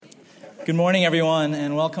Good morning, everyone,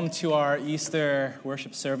 and welcome to our Easter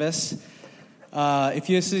worship service. If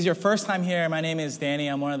this is your first time here, my name is Danny.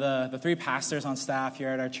 I'm one of the three pastors on staff here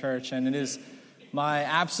at our church, and it is my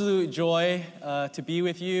absolute joy to be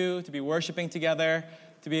with you, to be worshiping together,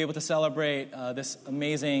 to be able to celebrate this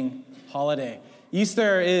amazing holiday.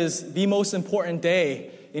 Easter is the most important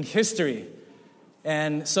day in history,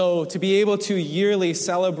 and so to be able to yearly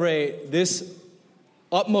celebrate this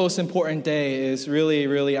utmost important day is really,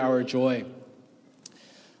 really our joy.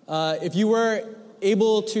 If you were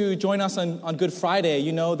able to join us on Good Friday,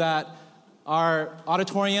 you know that our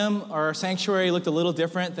auditorium, our sanctuary looked a little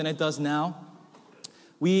different than it does now.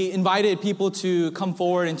 We invited people to come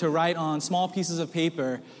forward and to write on small pieces of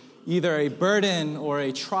paper either a burden or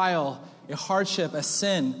a trial, a hardship, a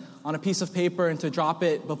sin on a piece of paper and to drop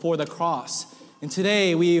it before the cross. And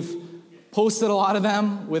today we've posted a lot of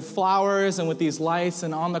them with flowers and with these lights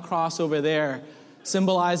and on the cross over there,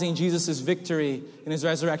 symbolizing Jesus' victory and his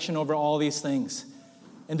resurrection over all these things.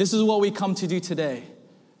 And this is what we come to do today,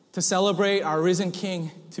 to celebrate our risen King,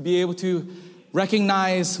 to be able to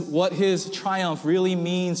recognize what his triumph really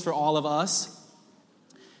means for all of us.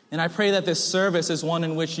 And I pray that this service is one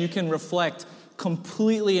in which you can reflect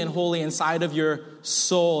completely and wholly inside of your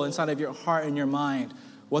soul, inside of your heart and your mind,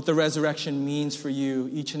 what the resurrection means for you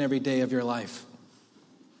each and every day of your life.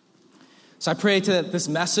 So I pray that this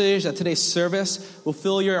message, that today's service will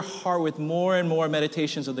fill your heart with more and more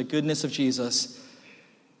meditations of the goodness of Jesus.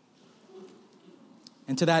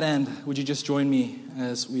 And to that end, would you just join me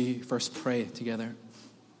as we first pray together?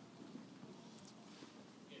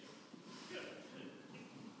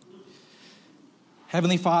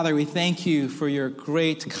 Heavenly Father, we thank you for your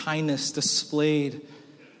great kindness displayed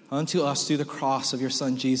unto us through the cross of your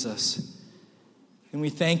Son, Jesus. And we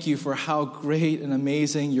thank you for how great and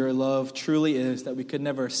amazing your love truly is, that we could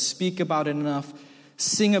never speak about it enough,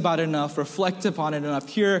 sing about it enough, reflect upon it enough,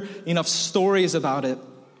 hear enough stories about it.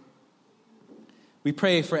 We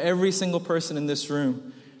pray for every single person in this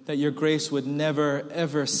room that your grace would never,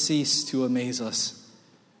 ever cease to amaze us.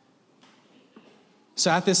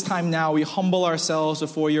 So at this time now, we humble ourselves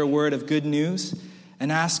before your word of good news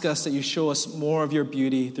and ask us that you show us more of your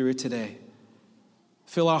beauty through it today.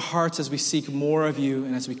 Fill our hearts as we seek more of you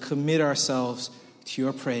and as we commit ourselves to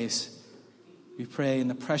your praise. We pray in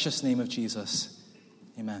the precious name of Jesus.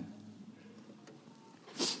 Amen.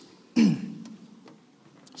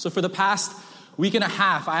 So for the past week and a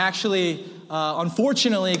half, I actually,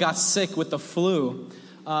 unfortunately, got sick with the flu.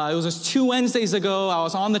 It was just 2 Wednesdays ago. I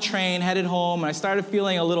was on the train, headed home, and I started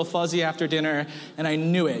feeling a little fuzzy after dinner, and I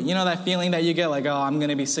knew it. You know that feeling that you get like, oh, I'm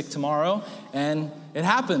going to be sick tomorrow? And it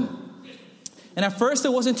happened. And at first,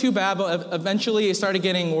 it wasn't too bad, but eventually it started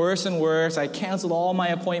getting worse and worse. I canceled all my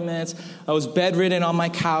appointments. I was bedridden on my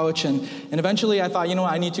couch, and eventually I thought, you know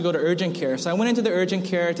what, I need to go to urgent care. So I went into the urgent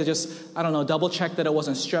care to just, double check that it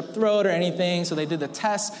wasn't strep throat or anything. So they did the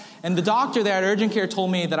test, and the doctor there at urgent care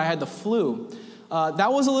told me that I had the flu.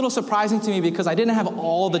 That was a little surprising to me because I didn't have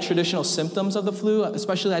all the traditional symptoms of the flu,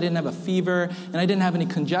 especially I didn't have a fever and I didn't have any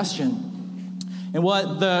congestion. And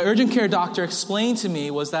what the urgent care doctor explained to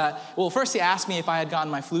me was that, first he asked me if I had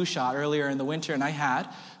gotten my flu shot earlier in the winter, and I had.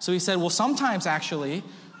 So he said, sometimes actually,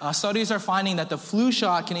 studies are finding that the flu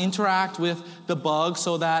shot can interact with the bug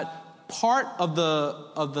so that part of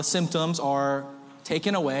the symptoms are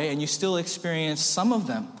taken away and you still experience some of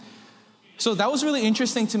them. So that was really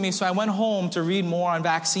interesting to me. So I went home to read more on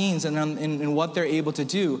vaccines and what they're able to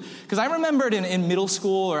do. Because I remembered in middle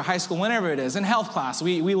school or high school, whenever it is, in health class,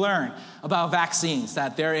 we learn about vaccines,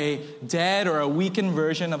 that they're a dead or a weakened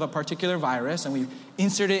version of a particular virus, and we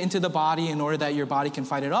insert it into the body in order that your body can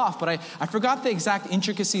fight it off. But I forgot the exact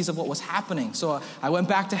intricacies of what was happening. So I went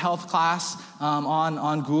back to health class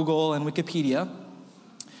on Google and Wikipedia,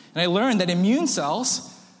 and I learned that immune cells,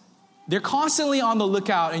 they're constantly on the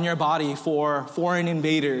lookout in your body for foreign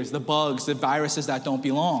invaders, the bugs, the viruses that don't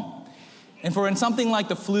belong. And for when something like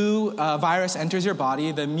the flu virus enters your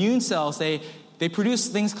body, the immune cells, they produce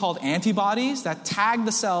things called antibodies that tag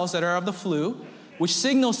the cells that are of the flu, which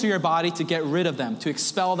signals to your body to get rid of them, to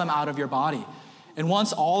expel them out of your body. And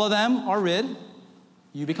once all of them are rid,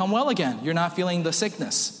 you become well again. You're not feeling the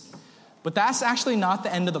sickness. But that's actually not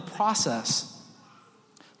the end of the process.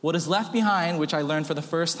 What is left behind, which I learned for the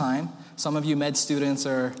first time, some of you med students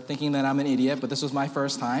are thinking that I'm an idiot, but this was my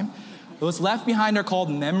first time. What's left behind are called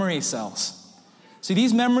memory cells. See,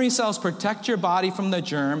 these memory cells protect your body from the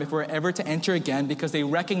germ if we're ever to enter again because they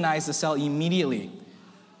recognize the cell immediately.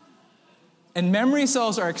 And memory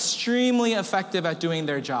cells are extremely effective at doing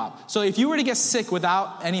their job. So if you were to get sick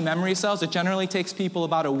without any memory cells, it generally takes people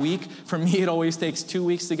about a week. For me, it always takes 2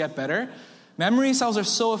 weeks to get better. Memory cells are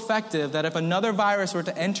so effective that if another virus were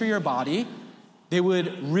to enter your body, they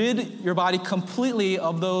would rid your body completely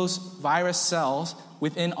of those virus cells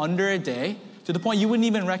within under a day, to the point you wouldn't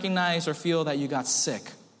even recognize or feel that you got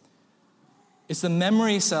sick. It's the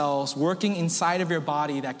memory cells working inside of your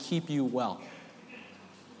body that keep you well.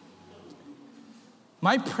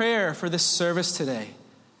 My prayer for this service today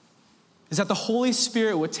is that the Holy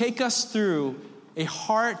Spirit would take us through a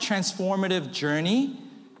heart transformative journey,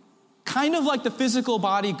 kind of like the physical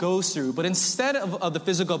body goes through, but instead of the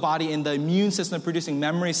physical body and the immune system producing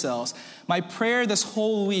memory cells, my prayer this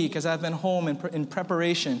whole week as I've been home in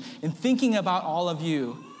preparation and thinking about all of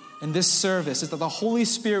you in this service is that the Holy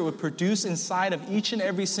Spirit would produce inside of each and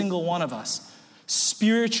every single one of us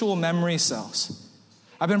spiritual memory cells.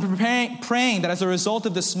 I've been praying that as a result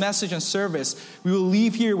of this message and service, we will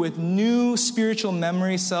leave here with new spiritual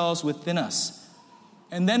memory cells within us.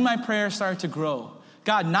 And then my prayer started to grow.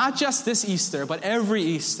 God, not just this Easter, but every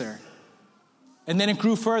Easter. And then it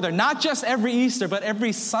grew further. Not just every Easter, but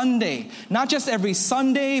every Sunday. Not just every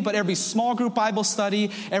Sunday, but every small group Bible study,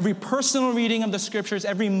 every personal reading of the scriptures,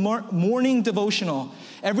 every morning devotional,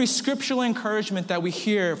 every scriptural encouragement that we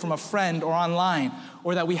hear from a friend or online,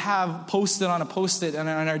 or that we have posted on a post-it on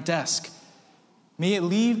our desk. May it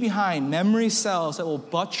leave behind memory cells that will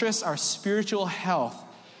buttress our spiritual health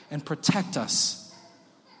and protect us.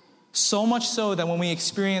 So much so that when we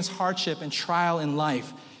experience hardship and trial in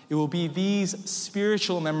life, it will be these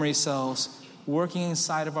spiritual memory cells working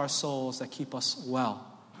inside of our souls that keep us well.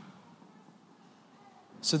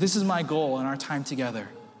 So this is my goal in our time together.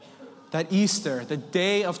 That Easter, the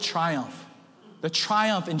day of triumph, the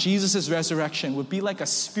triumph in Jesus' resurrection would be like a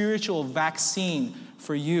spiritual vaccine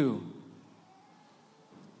for you.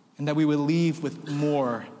 And that we would leave with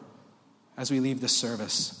more as we leave this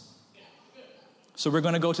service. So we're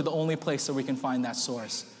going to go to the only place that we can find that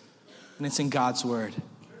source. And it's in God's Word.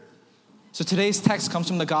 So today's text comes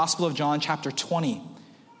from the Gospel of John, chapter 20.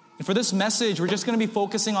 And for this message, we're just going to be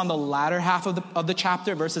focusing on the latter half of the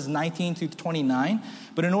chapter, verses 19 to 29.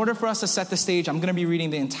 But in order for us to set the stage, I'm going to be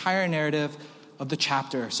reading the entire narrative of the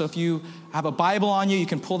chapter. So if you have a Bible on you, you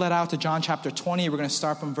can pull that out to John chapter 20. We're going to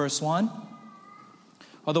start from verse 1.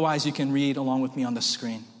 Otherwise, you can read along with me on the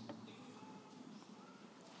screen.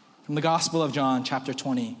 From the Gospel of John, chapter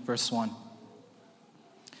 20, verse 1.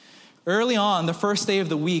 Early on, the first day of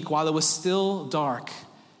the week, while it was still dark,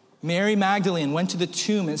 Mary Magdalene went to the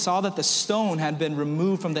tomb and saw that the stone had been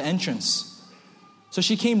removed from the entrance. So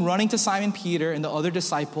she came running to Simon Peter and the other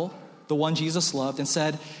disciple, the one Jesus loved, and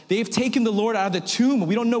said, "They've taken the Lord out of the tomb, and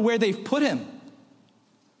we don't know where they've put him."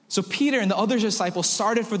 So Peter and the other disciple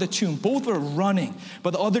started for the tomb. Both were running,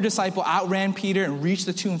 but the other disciple outran Peter and reached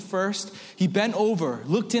the tomb first. He bent over,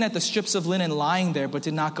 looked in at the strips of linen lying there, but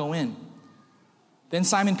did not go in. Then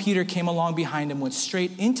Simon Peter came along behind him, went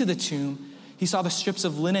straight into the tomb. He saw the strips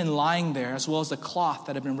of linen lying there, as well as the cloth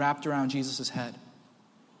that had been wrapped around Jesus' head.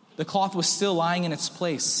 The cloth was still lying in its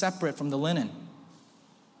place, separate from the linen.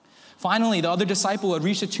 Finally, the other disciple who had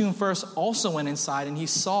reached the tomb first also went inside, and he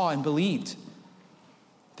saw and believed.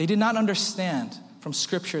 They did not understand from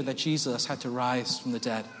Scripture that Jesus had to rise from the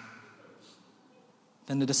dead.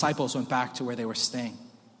 Then the disciples went back to where they were staying.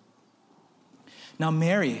 Now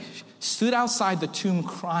Mary stood outside the tomb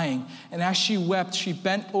crying, and as she wept, she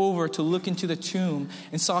bent over to look into the tomb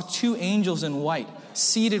and saw two angels in white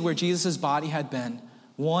seated where Jesus' body had been,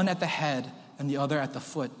 one at the head and the other at the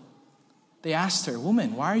foot. They asked her,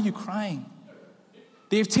 "Woman, why are you crying?"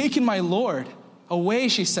 "They have taken my Lord away,"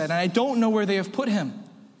 she said, "and I don't know where they have put him."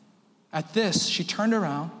 At this, she turned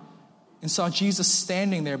around and saw Jesus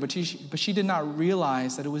standing there, but she did not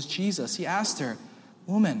realize that it was Jesus. He asked her,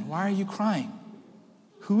 "Woman, why are you crying?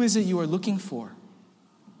 Who is it you are looking for?"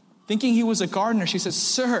 Thinking he was a gardener, she said,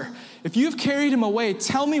 "Sir, if you have carried him away,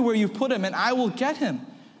 tell me where you've put him, and I will get him."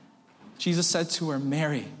 Jesus said to her,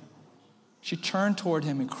 "Mary." She turned toward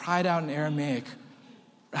him and cried out in Aramaic,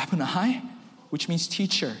 "Rabboni," which means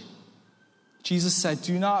teacher. Jesus said,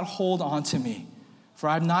 "Do not hold on to me, for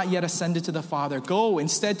I have not yet ascended to the Father. Go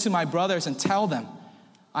instead to my brothers and tell them,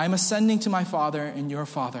 I am ascending to my Father and your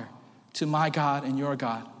Father, to my God and your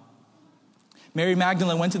God." Mary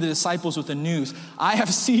Magdalene went to the disciples with the news, "I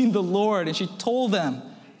have seen the Lord," and she told them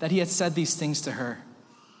that he had said these things to her.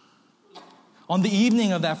 On the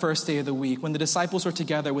evening of that first day of the week, when the disciples were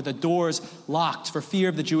together with the doors locked for fear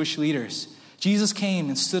of the Jewish leaders, Jesus came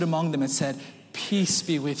and stood among them and said, "Peace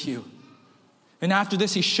be with you." And after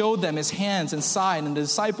this, he showed them his hands and side, and the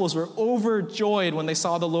disciples were overjoyed when they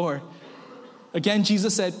saw the Lord. Again,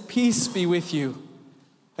 Jesus said, "Peace be with you.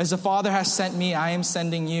 As the Father has sent me, I am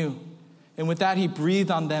sending you." And with that, he breathed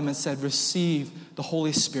on them and said, "Receive the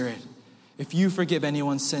Holy Spirit. If you forgive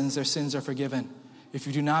anyone's sins, their sins are forgiven. If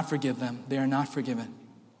you do not forgive them, they are not forgiven.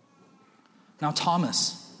 Now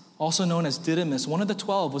Thomas, also known as Didymus, one of the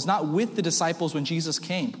 12, was not with the disciples when Jesus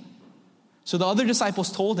came. So the other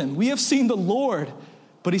disciples told him, "We have seen the Lord."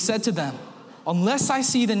 But he said to them, "Unless I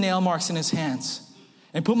see the nail marks in his hands,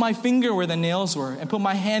 and put my finger where the nails were, and put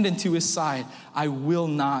my hand into his side, I will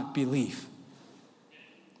not believe."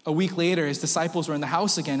 A week later, his disciples were in the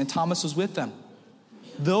house again, and Thomas was with them.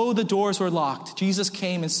 Though the doors were locked, Jesus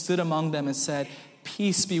came and stood among them and said,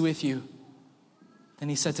 "Peace be with you." Then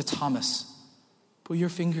he said to Thomas, "Put your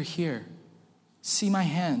finger here. See my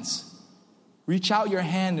hands. Reach out your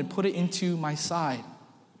hand and put it into my side.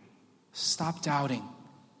 Stop doubting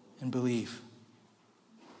and believe."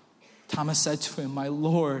 Thomas said to him, "My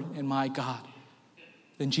Lord and my God."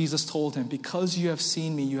 Then Jesus told him, "Because you have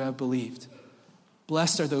seen me, you have believed.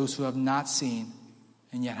 Blessed are those who have not seen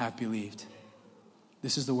and yet have believed."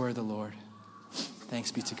 This is the word of the Lord.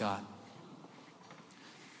 Thanks be to God.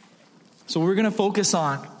 So what we're going to focus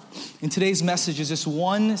on in today's message is just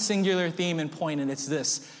one singular theme and point, and it's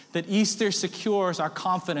this: that Easter secures our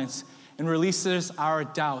confidence and releases our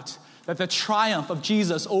doubt. That the triumph of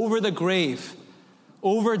Jesus over the grave,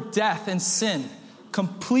 over death and sin,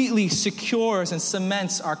 completely secures and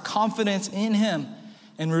cements our confidence in him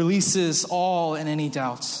and releases all and any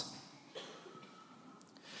doubts.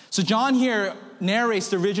 So John here narrates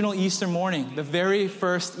the original Easter morning, the very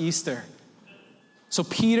first Easter. So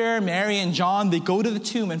Peter, Mary, and John, they go to the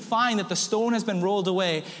tomb and find that the stone has been rolled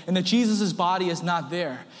away and that Jesus' body is not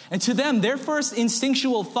there. And to them, their first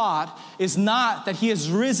instinctual thought is not that he has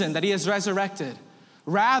risen, that he has resurrected.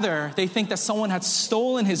 Rather, they think that someone had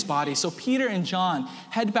stolen his body. So Peter and John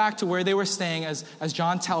head back to where they were staying, as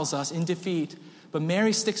John tells us, in defeat. But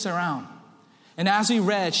Mary sticks around. And as we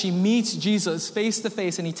read, she meets Jesus face to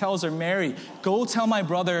face, and he tells her, "Mary, go tell my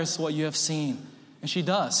brothers what you have seen." And she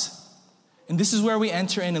does. And this is where we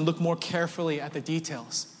enter in and look more carefully at the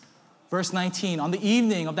details. Verse 19, on the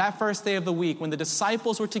evening of that first day of the week, when the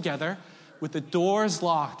disciples were together with the doors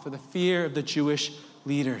locked for the fear of the Jewish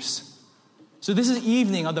leaders. So this is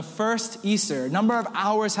evening of the first Easter. A number of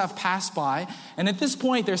hours have passed by, and at this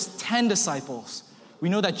point, there's 10 disciples. We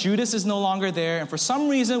know that Judas is no longer there, and for some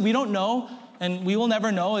reason, we don't know, and we will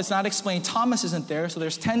never know, it's not explained, Thomas isn't there, so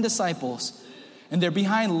there's 10 disciples, and they're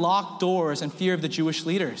behind locked doors in fear of the Jewish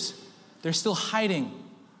leaders. They're still hiding,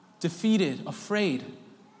 defeated, afraid.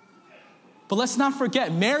 But let's not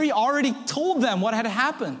forget, Mary already told them what had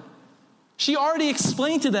happened. She already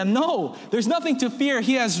explained to them, no, there's nothing to fear.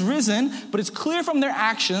 He has risen, but it's clear from their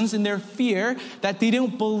actions and their fear that they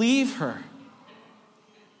don't believe her.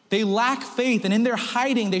 They lack faith, and in their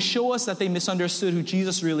hiding, they show us that they misunderstood who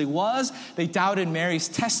Jesus really was. They doubted Mary's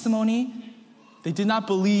testimony. They did not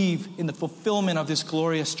believe in the fulfillment of this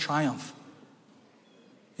glorious triumph.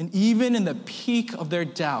 And even in the peak of their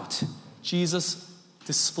doubt, Jesus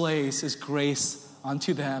displays his grace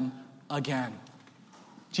unto them again.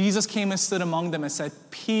 Jesus came and stood among them and said,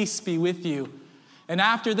 "Peace be with you." And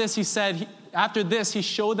after this, he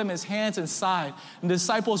showed them his hands and side. And the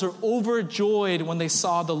disciples were overjoyed when they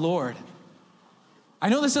saw the Lord. I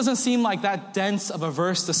know this doesn't seem like that dense of a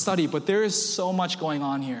verse to study, but there is so much going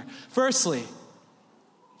on here. Firstly,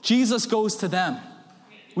 Jesus goes to them.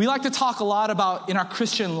 We like to talk a lot about in our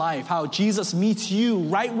Christian life how Jesus meets you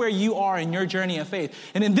right where you are in your journey of faith.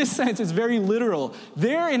 And in this sense, it's very literal.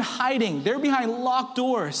 They're in hiding. They're behind locked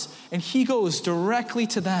doors. And he goes directly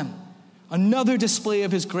to them. Another display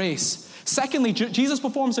of his grace. Secondly, Jesus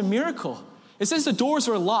performs a miracle. It says the doors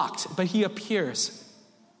were locked, but he appears.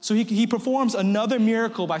 So he performs another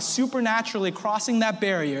miracle by supernaturally crossing that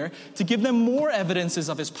barrier to give them more evidences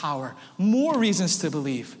of his power, more reasons to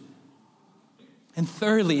believe. And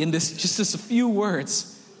thirdly, in this just a few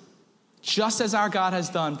words, just as our God has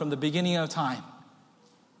done from the beginning of time,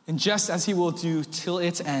 and just as he will do till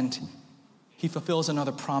its end, he fulfills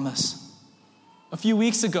another promise. A few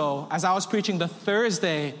weeks ago, as I was preaching the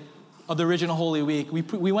Thursday of the original Holy Week,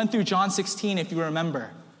 we went through John 16, if you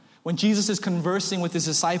remember, when Jesus is conversing with his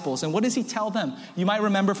disciples. And what does he tell them? You might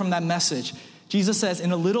remember from that message. Jesus says,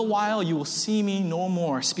 "In a little while you will see me no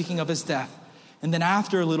more," speaking of his death. "And then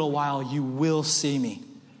after a little while, you will see me.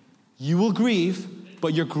 You will grieve,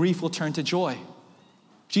 but your grief will turn to joy."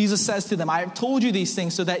 Jesus says to them, "I have told you these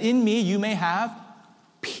things so that in me you may have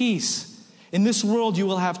peace. In this world you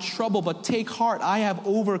will have trouble, but take heart, I have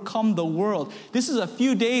overcome the world." This is a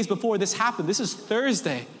few days before this happened. This is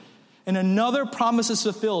Thursday. And another promise is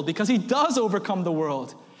fulfilled because he does overcome the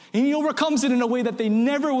world. And he overcomes it in a way that they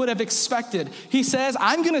never would have expected. He says,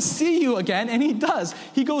 I'm going to see you again. And he does.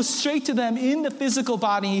 He goes straight to them in the physical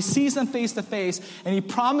body. He sees them face to face. And he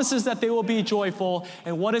promises that they will be joyful.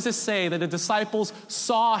 And what does it say? That the disciples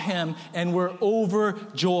saw him and were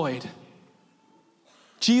overjoyed.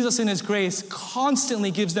 Jesus in his grace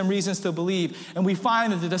constantly gives them reasons to believe. And we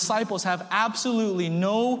find that the disciples have absolutely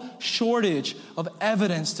no shortage of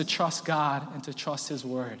evidence to trust God and to trust his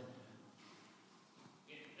word.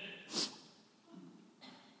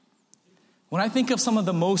 When I think of some of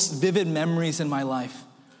the most vivid memories in my life,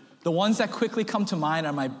 the ones that quickly come to mind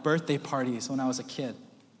are my birthday parties when I was a kid.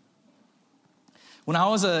 When I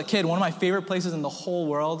was a kid, one of my favorite places in the whole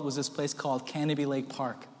world was this place called Canobie Lake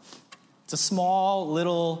Park. It's a small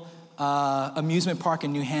little amusement park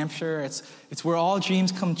in New Hampshire. It's where all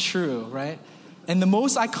dreams come true, right? And the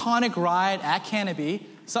most iconic ride at Canobie,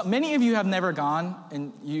 so many of you have never gone,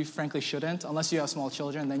 and you frankly shouldn't, unless you have small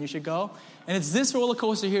children, then you should go. And it's this roller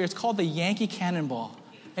coaster here. It's called the Yankee Cannonball.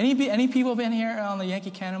 Any people been here on the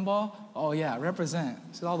Yankee Cannonball? Oh yeah, represent.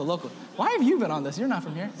 This is all the locals. Why have you been on this? You're not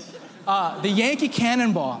from here. The Yankee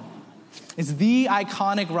Cannonball is the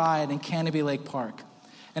iconic ride in Canobie Lake Park.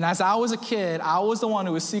 And as I was a kid, I was the one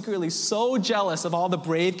who was secretly so jealous of all the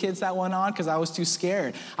brave kids that went on because I was too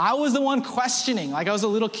scared. I was the one questioning. Like I was a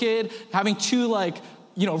little kid having two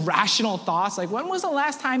rational thoughts. Like, when was the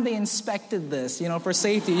last time they inspected this, for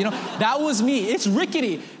safety? That was me. It's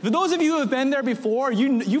rickety. For those of you who have been there before,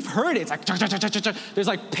 you've heard it. It's like, there's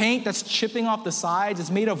like paint that's chipping off the sides. It's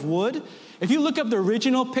made of wood. If you look up the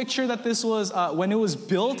original picture that this was, when it was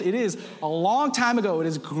built, it is a long time ago. It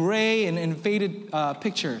is gray and faded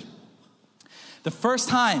picture. The first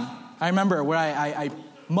time I remember where I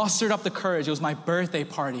mustered up the courage, it was my birthday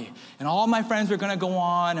party. And all my friends were going to go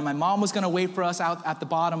on, and my mom was going to wait for us out at the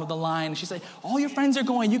bottom of the line. And she said, all your friends are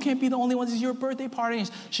going. You can't be the only one. This is your birthday party.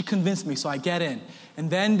 And she convinced me, so I get in. And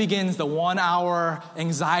then begins the 1 hour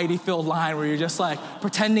anxiety-filled line where you're just like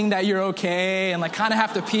pretending that you're okay and like kind of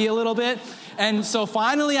have to pee a little bit. And so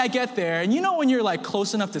finally I get there. And when you're like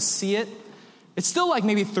close enough to see it, it's still like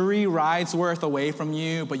maybe 3 rides worth away from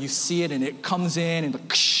you, but you see it and it comes in and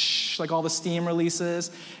like all the steam releases.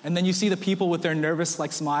 And then you see the people with their nervous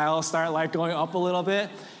like smiles start like going up a little bit.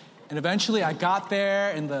 And eventually I got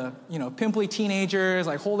there and the, pimply teenagers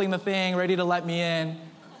like holding the thing ready to let me in.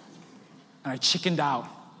 And I chickened out.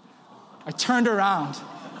 I turned around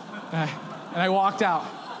and I walked out.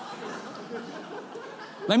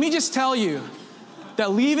 Let me just tell you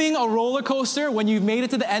that leaving a roller coaster when you've made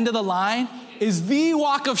it to the end of the line is the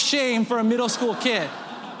walk of shame for a middle school kid.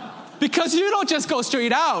 Because you don't just go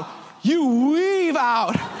straight out. You weave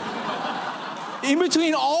out in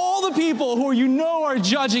between all the people who are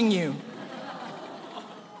judging you.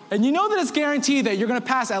 And you know that it's guaranteed that you're going to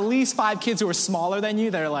pass at least 5 kids who are smaller than you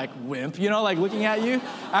that are like wimp, like looking at you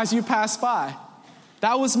as you pass by.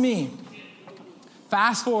 That was me.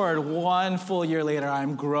 Fast forward 1 full year later,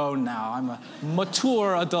 I'm grown now. I'm a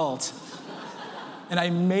mature adult. And I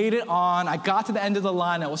made it on. I got to the end of the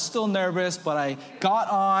line. I was still nervous, but I got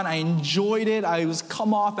on. I enjoyed it. I was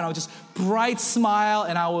come off, and I was just bright smile,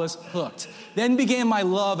 and I was hooked. Then began my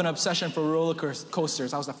love and obsession for roller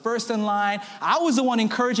coasters. I was the first in line. I was the one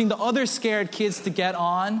encouraging the other scared kids to get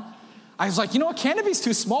on. I was like, Canobie's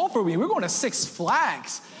too small for me. We're going to Six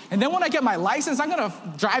Flags. And then when I get my license, I'm going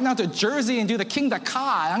to drive down to Jersey and do the King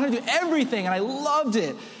Dakar. I'm going to do everything, and I loved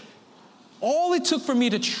it. All it took for me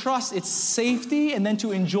to trust its safety and then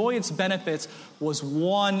to enjoy its benefits was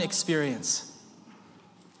one experience.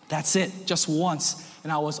 That's it, just once,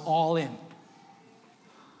 and I was all in.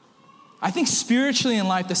 I think spiritually in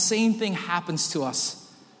life, the same thing happens to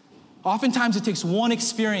us. Oftentimes it takes one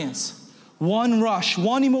experience, one rush,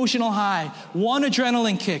 one emotional high, one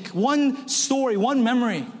adrenaline kick, one story, one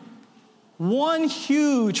memory, one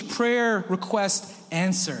huge prayer request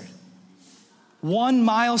answered. One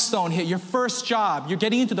milestone hit, your first job, you're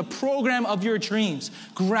getting into the program of your dreams,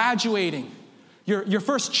 graduating, your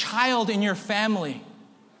first child in your family.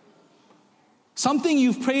 Something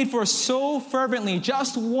you've prayed for so fervently,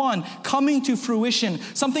 just one coming to fruition,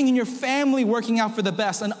 something in your family working out for the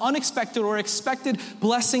best, an unexpected or expected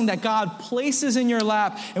blessing that God places in your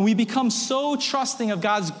lap, and we become so trusting of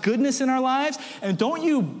God's goodness in our lives. And don't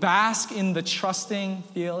you bask in the trusting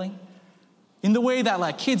feeling? In the way that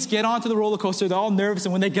like kids get onto the roller coaster, they're all nervous,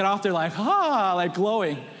 and when they get off, they're like, like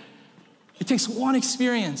glowing. It takes one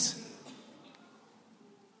experience.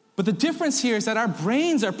 But the difference here is that our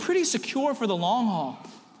brains are pretty secure for the long haul.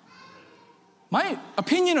 My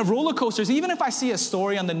opinion of roller coasters, even if I see a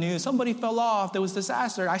story on the news, somebody fell off, there was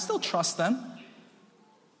disaster, I still trust them.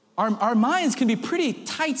 Our minds can be pretty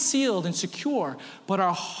tight-sealed and secure, but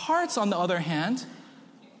our hearts, on the other hand,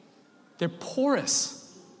 they're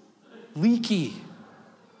porous, leaky,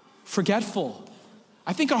 forgetful.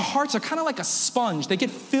 I think our hearts are kind of like a sponge. They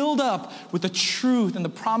get filled up with the truth and the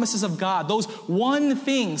promises of God. Those one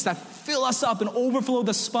things that fill us up and overflow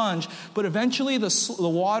the sponge. But eventually the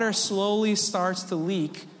water slowly starts to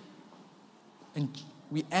leak. And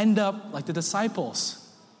we end up like the disciples,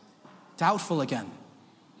 doubtful again.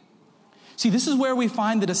 See, this is where we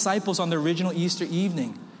find the disciples on the original Easter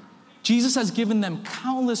evening. Jesus has given them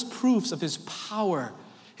countless proofs of his power,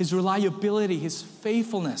 his reliability, his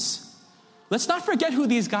faithfulness. Let's not forget who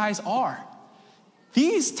these guys are.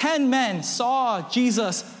 These 10 men saw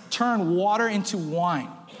Jesus turn water into wine.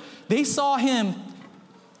 They saw him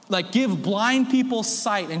give blind people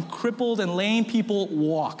sight and crippled and lame people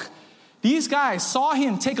walk. These guys saw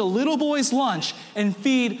him take a little boy's lunch and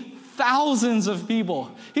feed thousands of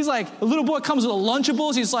people. He's like, a little boy comes with a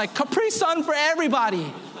Lunchables. He's like, Capri Sun for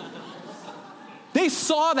everybody. They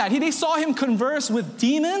saw that. They saw him converse with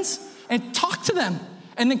demons and talk to them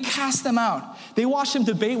and then cast them out. They watched him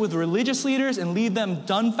debate with religious leaders and leave them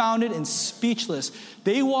dumbfounded and speechless.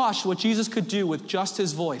 They watched what Jesus could do with just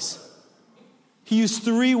his voice. He used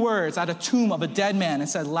 3 words at a tomb of a dead man and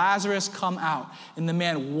said, Lazarus, come out. And the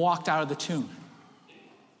man walked out of the tomb.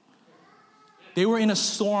 They were in a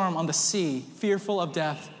storm on the sea, fearful of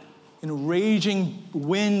death, in raging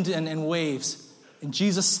wind and waves. And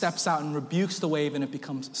Jesus steps out and rebukes the wave, and it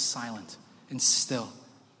becomes silent and still.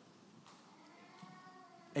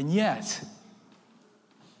 And yet,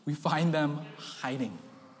 we find them hiding.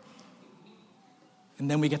 And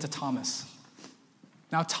then we get to Thomas.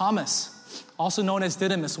 Now, Thomas, also known as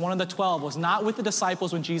Didymus, one of the 12, was not with the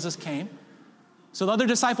disciples when Jesus came. So the other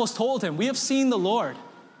disciples told him, we have seen the Lord.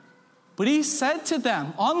 But he said to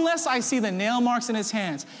them, unless I see the nail marks in his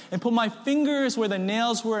hands and put my fingers where the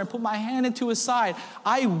nails were and put my hand into his side,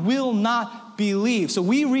 I will not believe. So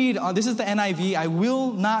we read, this is the NIV, I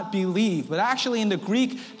will not believe. But actually in the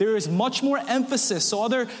Greek, there is much more emphasis. So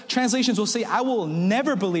other translations will say, I will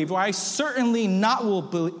never believe, or I certainly not will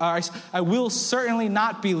believe, or I will certainly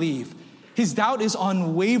not believe. His doubt is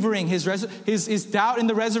unwavering. His doubt in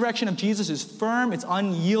the resurrection of Jesus is firm, it's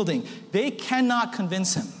unyielding. They cannot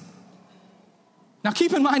convince him. Now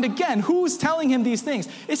keep in mind again, who's telling him these things?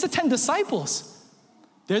 It's the 10 disciples.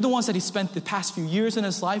 They're the ones that he spent the past few years in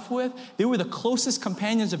his life with. They were the closest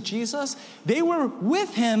companions of Jesus. They were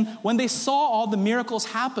with him when they saw all the miracles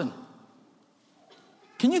happen.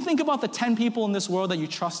 Can you think about the 10 people in this world that you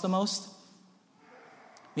trust the most?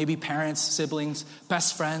 Maybe parents, siblings,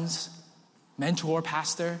 best friends, mentor,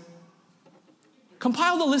 pastor.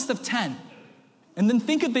 Compile the list of 10. And then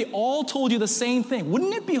think if they all told you the same thing.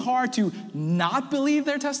 Wouldn't it be hard to not believe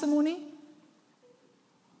their testimony?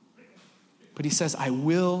 But he says, I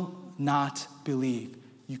will not believe.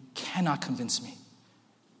 You cannot convince me.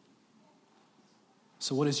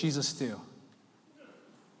 So what does Jesus do?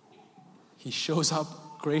 He shows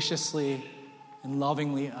up graciously and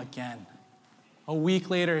lovingly again. A week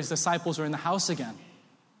later, his disciples were in the house again.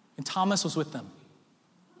 And Thomas was with them.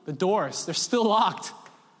 The doors, they're still locked.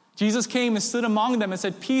 Jesus came and stood among them and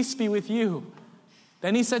said, peace be with you.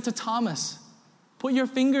 Then he said to Thomas, put your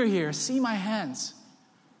finger here, see my hands.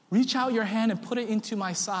 Reach out your hand and put it into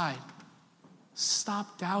my side.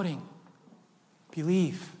 Stop doubting.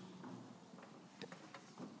 Believe.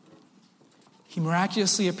 He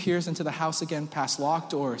miraculously appears into the house again past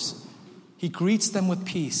locked doors. He greets them with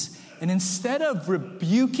peace. And instead of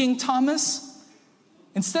rebuking Thomas,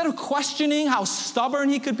 instead of questioning how stubborn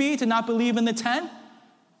he could be to not believe in the 10,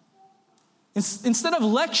 instead of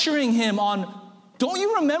lecturing him on, don't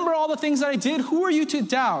you remember all the things that I did? Who are you to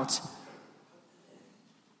doubt?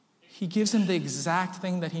 He gives him the exact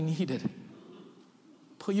thing that he needed.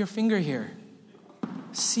 Put your finger here.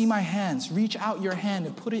 See my hands. Reach out your hand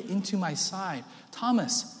and put it into my side.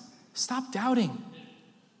 Thomas, stop doubting.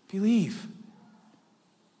 Believe.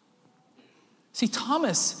 See,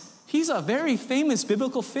 Thomas, he's a very famous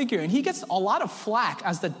biblical figure, and he gets a lot of flack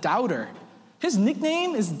as the doubter. His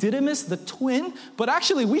nickname is Didymus the twin, but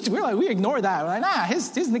actually we ignore that. We're like,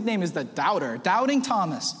 his nickname is the doubter, doubting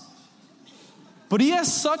Thomas. But he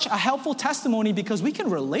has such a helpful testimony because we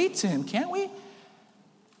can relate to him, can't we?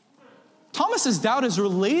 Thomas's doubt is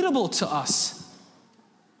relatable to us.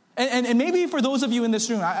 And maybe for those of you in this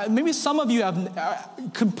room, maybe some of you have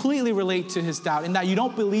completely relate to his doubt in that you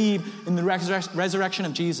don't believe in the resurrection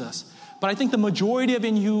of Jesus. But I think the majority of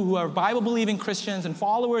you who are Bible-believing Christians and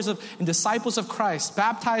followers of and disciples of Christ,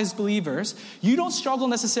 baptized believers, you don't struggle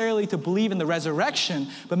necessarily to believe in the resurrection,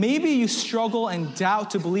 but maybe you struggle and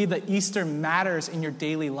doubt to believe that Easter matters in your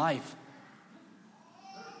daily life.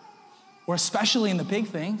 Or especially in the big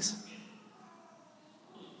things.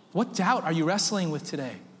 What doubt are you wrestling with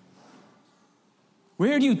today?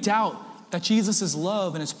 Where do you doubt that Jesus'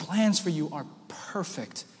 love and his plans for you are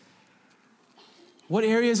perfect? What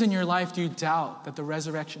areas in your life do you doubt that the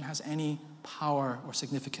resurrection has any power or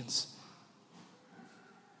significance?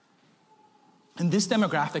 In this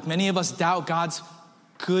demographic, many of us doubt God's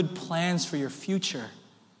good plans for your future.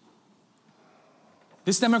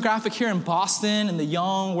 This demographic here in Boston and the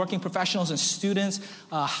young working professionals and students,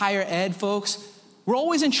 higher ed folks, we're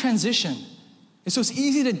always in transition. And so it's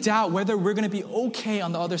easy to doubt whether we're going to be okay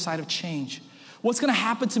on the other side of change. What's going to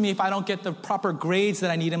happen to me if I don't get the proper grades that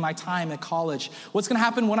I need in my time at college? What's going to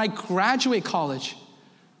happen when I graduate college?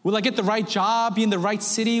 Will I get the right job, be in the right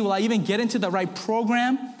city? Will I even get into the right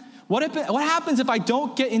program? What happens if I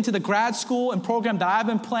don't get into the grad school and program that I've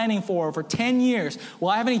been planning for 10 years? Will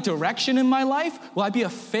I have any direction in my life? Will I be a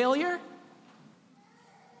failure?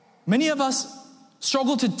 Many of us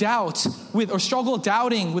struggle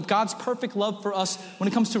doubting with God's perfect love for us when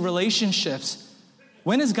it comes to relationships.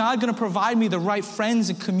 When is God going to provide me the right friends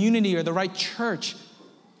and community or the right church?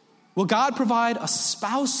 Will God provide a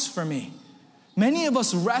spouse for me? Many of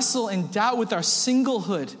us wrestle and doubt with our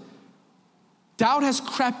singlehood. Doubt has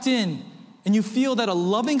crept in, and you feel that a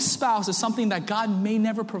loving spouse is something that God may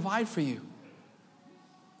never provide for you.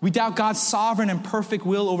 We doubt God's sovereign and perfect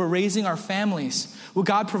will over raising our families. Will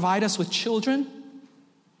God provide us with children?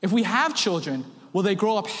 If we have children, will they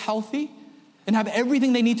grow up healthy and have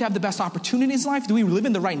everything they need to have the best opportunities in life? Do we live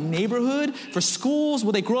in the right neighborhood for schools?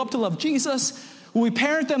 Will they grow up to love Jesus? Will we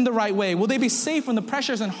parent them the right way? Will they be safe from the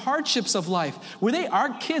pressures and hardships of life?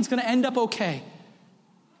 Our kids going to end up okay?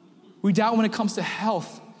 We doubt when it comes to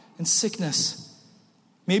health and sickness.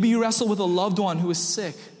 Maybe you wrestle with a loved one who is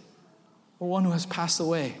sick or one who has passed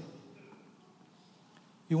away.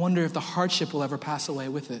 You wonder if the hardship will ever pass away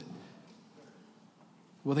with it.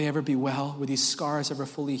 Will they ever be well? Will these scars ever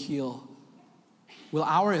fully heal? Will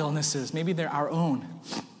our illnesses, maybe they're our own,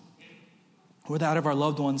 or that of our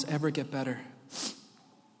loved ones, ever get better?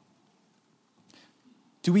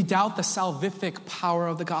 Do we doubt the salvific power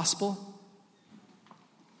of the gospel?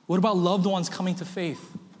 What about loved ones coming to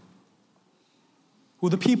faith? Will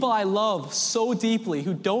the people I love so deeply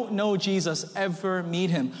who don't know Jesus ever meet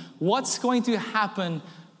him? What's going to happen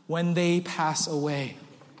when they pass away?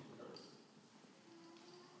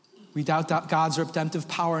 We doubt God's redemptive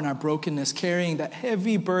power in our brokenness, carrying the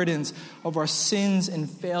heavy burdens of our sins and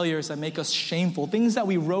failures that make us shameful, things that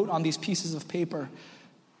we wrote on these pieces of paper.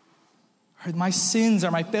 My sins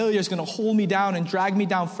or my failures going to hold me down and drag me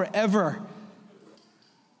down forever.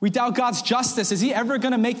 We doubt God's justice. Is he ever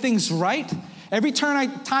going to make things right? Every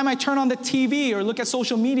time I turn on the TV or look at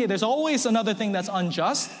social media, there's always another thing that's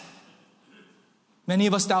unjust. Many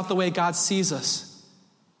of us doubt the way God sees us.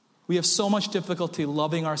 We have so much difficulty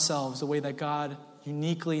loving ourselves the way that God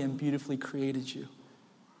uniquely and beautifully created you.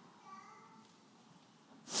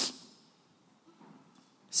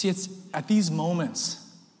 See, it's at these moments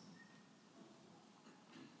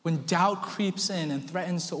when doubt creeps in and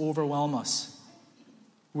threatens to overwhelm us,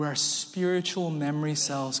 where our spiritual memory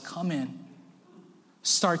cells come in,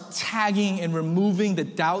 start tagging and removing the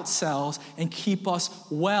doubt cells and keep us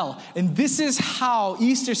well. And this is how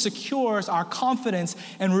Easter secures our confidence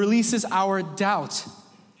and releases our doubt.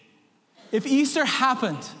 If Easter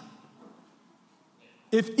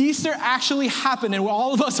actually happened, and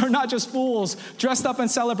all of us are not just fools dressed up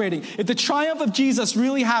and celebrating, if the triumph of Jesus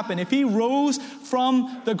really happened, if he rose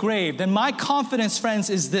from the grave, then my confidence, friends,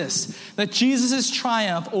 is this: that Jesus'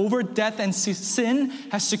 triumph over death and sin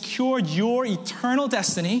has secured your eternal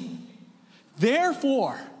destiny.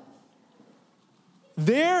 Therefore,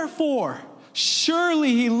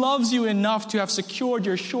 surely he loves you enough to have secured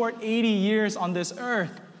your short 80 years on this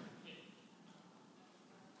earth.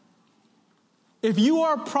 If you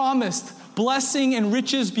are promised blessing and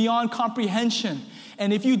riches beyond comprehension,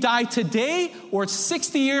 and if you die today or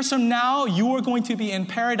 60 years from now, you are going to be in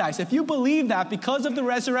paradise. If you believe that because of the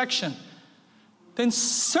resurrection, then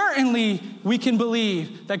certainly we can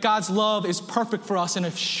believe that God's love is perfect for us in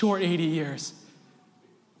a short 80 years.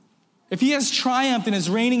 If he has triumphed and is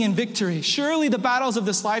reigning in victory, surely the battles of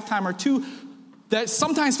this lifetime that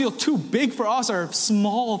sometimes feel too big for us are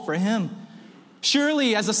small for him.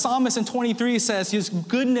 Surely, as the psalmist in 23 says, his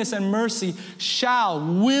goodness and mercy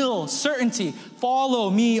will, certainty, follow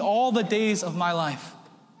me all the days of my life.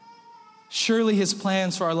 Surely his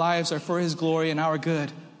plans for our lives are for his glory and our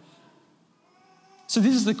good. So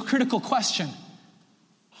this is the critical question.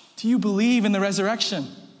 Do you believe in the resurrection?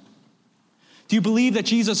 Do you believe that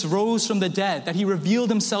Jesus rose from the dead, that he revealed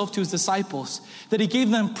himself to his disciples, that he gave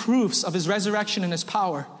them proofs of his resurrection and his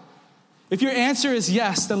power? If your answer is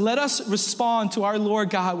yes, then let us respond to our Lord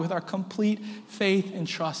God with our complete faith and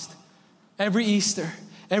trust. Every Easter,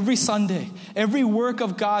 every Sunday, every work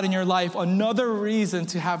of God in your life, another reason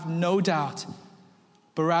to have no doubt,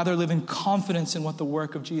 but rather live in confidence in what the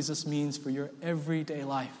work of Jesus means for your everyday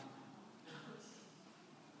life.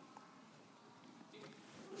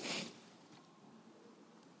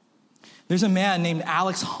 There's a man named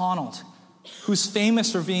Alex Honnold who's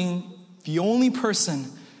famous for being the only person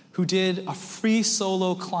who did a free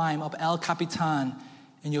solo climb up El Capitan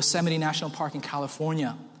in Yosemite National Park in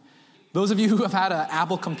California. Those of you who have had an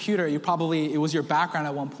Apple computer, it was your background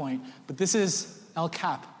at one point, but this is El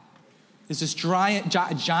Cap. It's this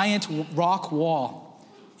giant rock wall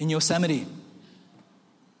in Yosemite.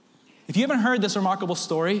 If you haven't heard this remarkable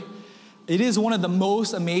story, it is one of the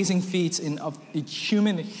most amazing feats of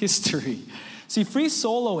human history. See, free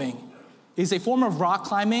soloing is a form of rock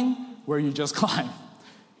climbing where you just climb.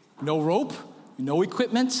 No rope, no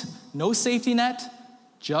equipment, no safety net,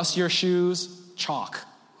 just your shoes, chalk,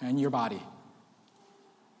 and your body.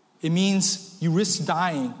 It means you risk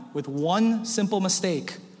dying with one simple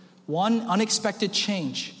mistake, one unexpected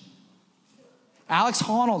change. Alex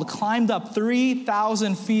Honnold climbed up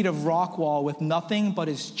 3,000 feet of rock wall with nothing but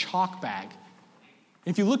his chalk bag.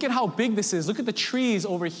 If you look at how big this is, look at the trees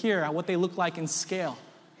over here, at what they look like in scale.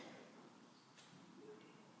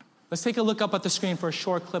 Let's take a look up at the screen for a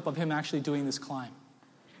short clip of him actually doing this climb.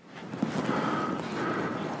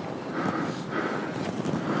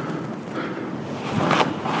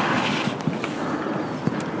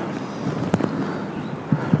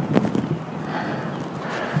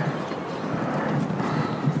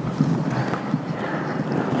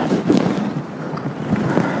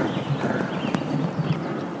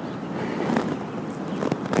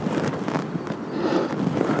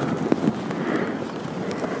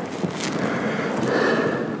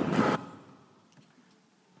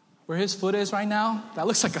 Where his foot is right now, that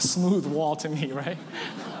looks like a smooth wall to me, right?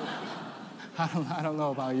 I don't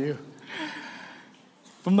know about you.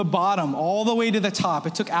 From the bottom all the way to the top,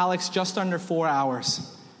 it took Alex just under 4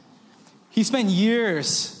 hours. He spent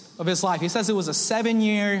years of his life. He says it was a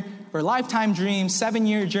 7-year or lifetime dream,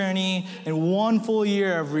 7-year journey, and 1 full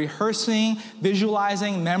year of rehearsing,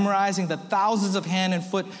 visualizing, memorizing the thousands of hand and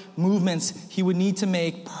foot movements he would need to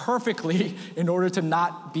make perfectly in order to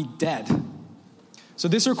not be dead. So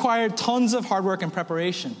this required tons of hard work and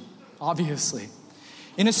preparation, obviously.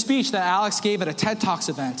 In a speech that Alex gave at a TED Talks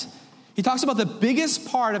event, he talks about the biggest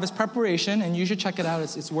part of his preparation, and you should check it out,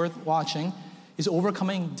 it's worth watching, is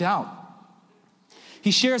overcoming doubt. He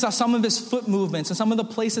shares how some of his foot movements and some of the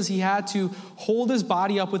places he had to hold his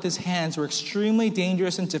body up with his hands were extremely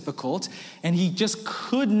dangerous and difficult, and he just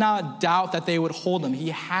could not doubt that they would hold him. He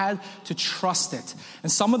had to trust it.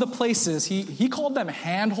 And some of the places, he called them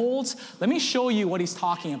handholds. Let me show you what he's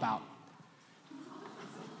talking about.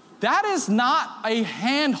 That is not a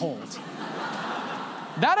handhold.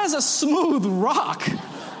 That is a smooth rock.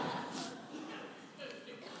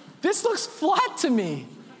 This looks flat to me.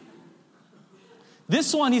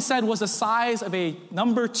 This one, he said, was the size of a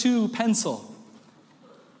number 2 pencil.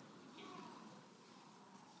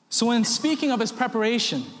 So when speaking of his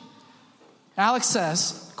preparation, Alex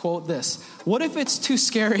says, quote this, "What if it's too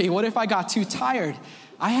scary? What if I got too tired?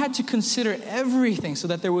 I had to consider everything so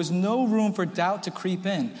that there was no room for doubt to creep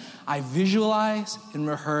in. I visualize and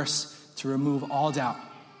rehearse to remove all doubt."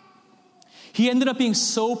 He ended up being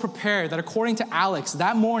so prepared that according to Alex,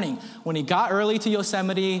 that morning when he got early to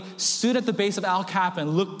Yosemite, stood at the base of El Cap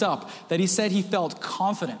and looked up, that he said he felt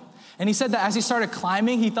confident. And he said that as he started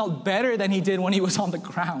climbing, he felt better than he did when he was on the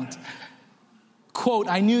ground. Quote,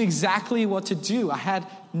 "I knew exactly what to do. I had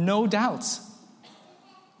no doubts."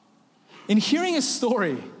 In hearing his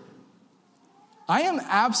story, I am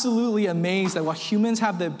absolutely amazed at what humans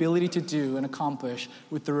have the ability to do and accomplish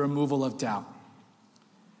with the removal of doubt.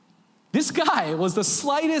 This guy was the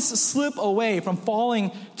slightest slip away from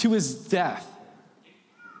falling to his death.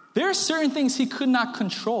 There are certain things he could not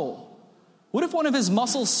control. What if one of his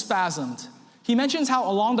muscles spasmed? He mentions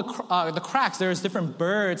how along the cracks there's different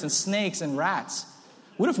birds and snakes and rats.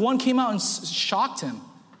 What if one came out and shocked him?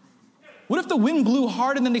 What if the wind blew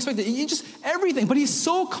harder than expected? Just everything, but he's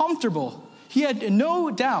so comfortable. He had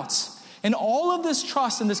no doubts. And all of this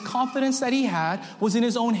trust and this confidence that he had was in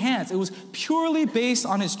his own hands. It was purely based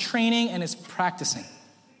on his training and his practicing.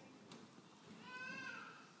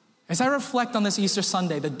 As I reflect on this Easter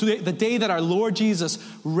Sunday, the day that our Lord Jesus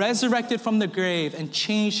resurrected from the grave and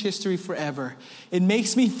changed history forever, it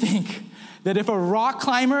makes me think that if a rock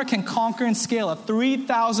climber can conquer and scale a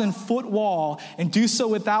 3,000-foot wall and do so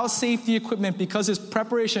without safety equipment because his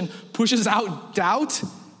preparation pushes out doubt,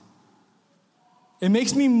 it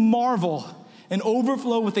makes me marvel and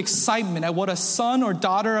overflow with excitement at what a son or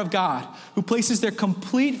daughter of God who places their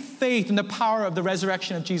complete faith in the power of the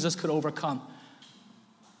resurrection of Jesus could overcome.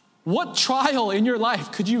 What trial in your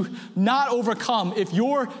life could you not overcome if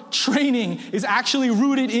your training is actually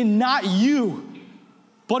rooted in not you,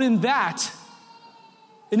 but in that,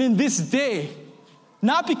 and in this day?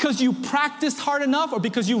 Not because you practiced hard enough or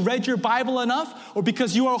because you read your Bible enough or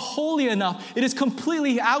because you are holy enough. It is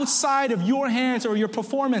completely outside of your hands or your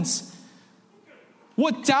performance.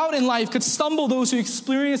 What doubt in life could stumble those who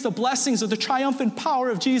experience the blessings of the triumphant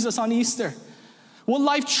power of Jesus on Easter? What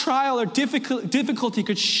life trial or difficulty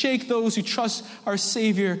could shake those who trust our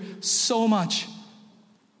Savior so much?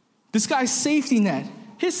 This guy's safety net,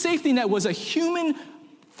 his safety net was a human,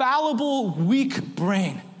 fallible, weak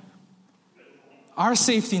brain. Our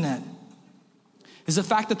safety net is the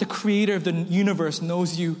fact that the creator of the universe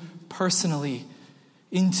knows you personally,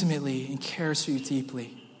 intimately, and cares for you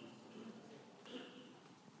deeply.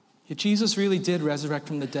 Yet Jesus really did resurrect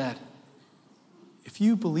from the dead. If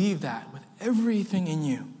you believe that with everything in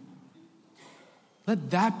you,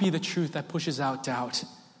 let that be the truth that pushes out doubt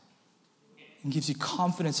and gives you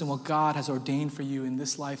confidence in what God has ordained for you in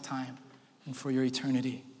this lifetime and for your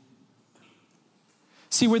eternity.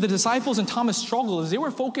 See, where the disciples and Thomas struggled is they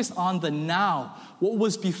were focused on the now, what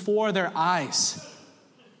was before their eyes.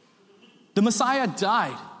 The Messiah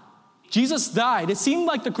died. Jesus died. It seemed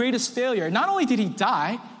like the greatest failure. Not only did he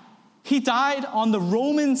died on the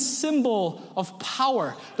Roman symbol of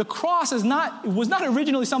power. The cross was not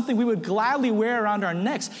originally something we would gladly wear around our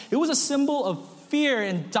necks. It was a symbol of fear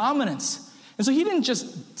and dominance. And so he didn't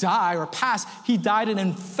just die or pass. He died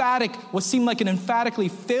what seemed like an emphatically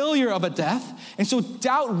failure of a death. And so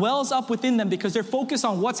doubt wells up within them because they're focused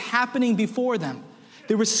on what's happening before them.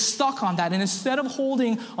 They were stuck on that. And instead of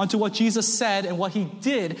holding onto what Jesus said and what he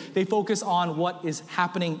did, they focus on what is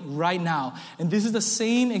happening right now. And this is the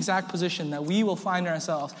same exact position that we will find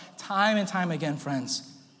ourselves time and time again, friends.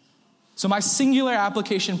 So my singular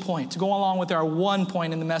application point to go along with our one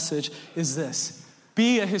point in the message is this: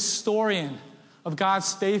 be a historian of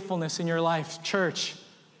God's faithfulness in your life, church.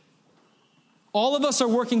 All of us are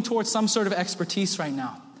working towards some sort of expertise right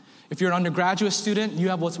now. If you're an undergraduate student, you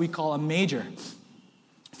have what we call a major.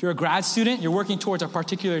 If you're a grad student, you're working towards a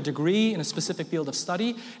particular degree in a specific field of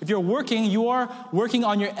study. If you're working, you are working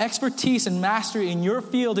on your expertise and mastery in your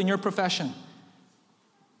field, in your profession.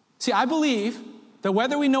 See, I believe that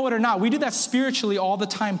whether we know it or not, we do that spiritually all the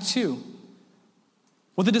time too.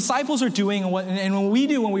 What the disciples are doing and what we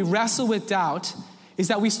do when we wrestle with doubt is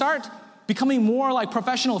that we start becoming more like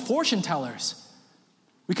professional fortune tellers.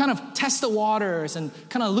 We kind of test the waters and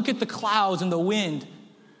kind of look at the clouds and the wind,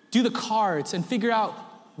 do the cards and figure out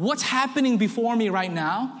what's happening before me right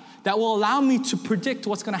now that will allow me to predict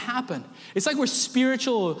what's going to happen. It's like we're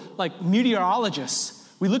spiritual, like meteorologists.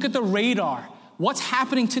 We look at the radar. What's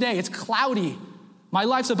happening today? It's cloudy. My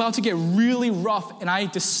life's about to get really rough and I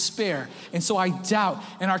despair. And so I doubt.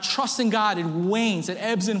 And our trust in God, it wanes, it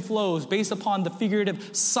ebbs and flows based upon the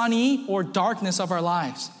figurative sunny or darkness of our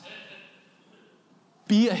lives.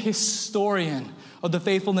 Be a historian of the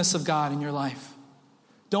faithfulness of God in your life.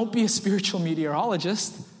 Don't be a spiritual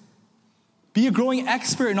meteorologist. Be a growing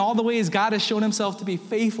expert in all the ways God has shown himself to be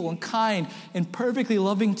faithful and kind and perfectly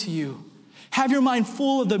loving to you. Have your mind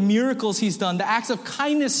full of the miracles he's done, the acts of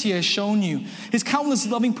kindness he has shown you, his countless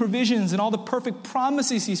loving provisions and all the perfect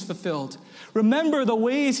promises he's fulfilled. Remember the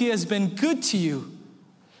ways he has been good to you.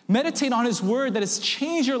 Meditate on his word that has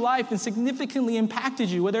changed your life and significantly impacted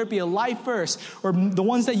you, whether it be a life verse or the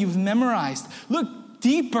ones that you've memorized. Look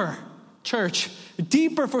deeper, church,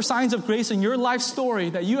 deeper for signs of grace in your life story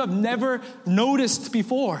that you have never noticed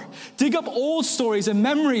before. Dig up old stories and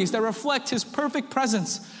memories that reflect his perfect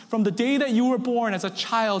presence from the day that you were born as a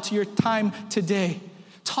child to your time today.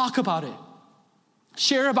 Talk about it.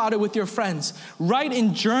 Share about it with your friends. Write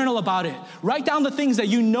and journal about it. Write down the things that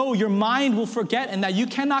you know your mind will forget and that you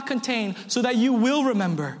cannot contain so that you will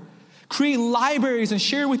remember. Create libraries and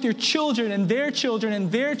share with your children and their children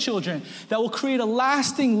and their children that will create a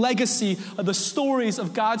lasting legacy of the stories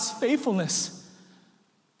of God's faithfulness.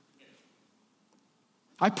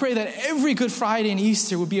 I pray that every Good Friday and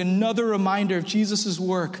Easter would be another reminder of Jesus'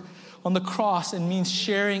 work, on the cross and means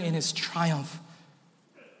sharing in his triumph.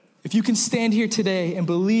 If you can stand here today and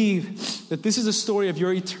believe that this is a story of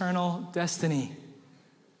your eternal destiny,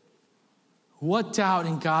 what doubt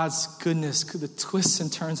in God's goodness could the twists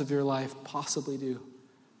and turns of your life possibly do?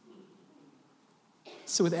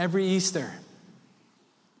 So with every Easter,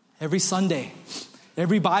 every Sunday,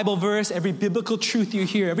 every Bible verse, every biblical truth you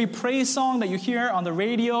hear, every praise song that you hear on the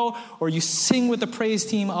radio or you sing with the praise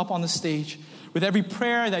team up on the stage, with every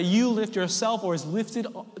prayer that you lift yourself or is lifted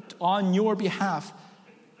on your behalf,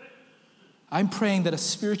 I'm praying that a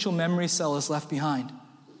spiritual memory cell is left behind.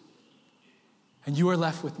 And you are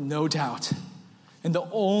left with no doubt. And the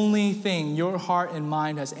only thing your heart and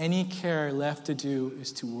mind has any care left to do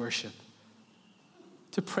is to worship,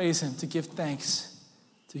 to praise him, to give thanks,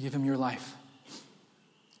 to give him your life.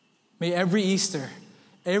 May every Easter,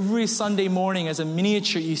 every Sunday morning as a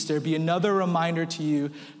miniature Easter be another reminder to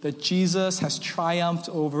you that Jesus has triumphed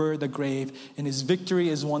over the grave and his victory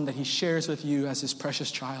is one that he shares with you as his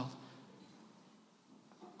precious child.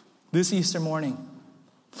 This Easter morning,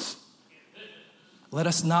 let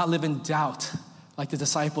us not live in doubt like the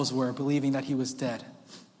disciples were, believing that he was dead.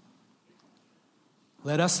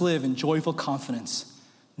 Let us live in joyful confidence,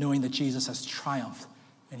 knowing that Jesus has triumphed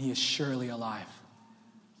and he is surely alive.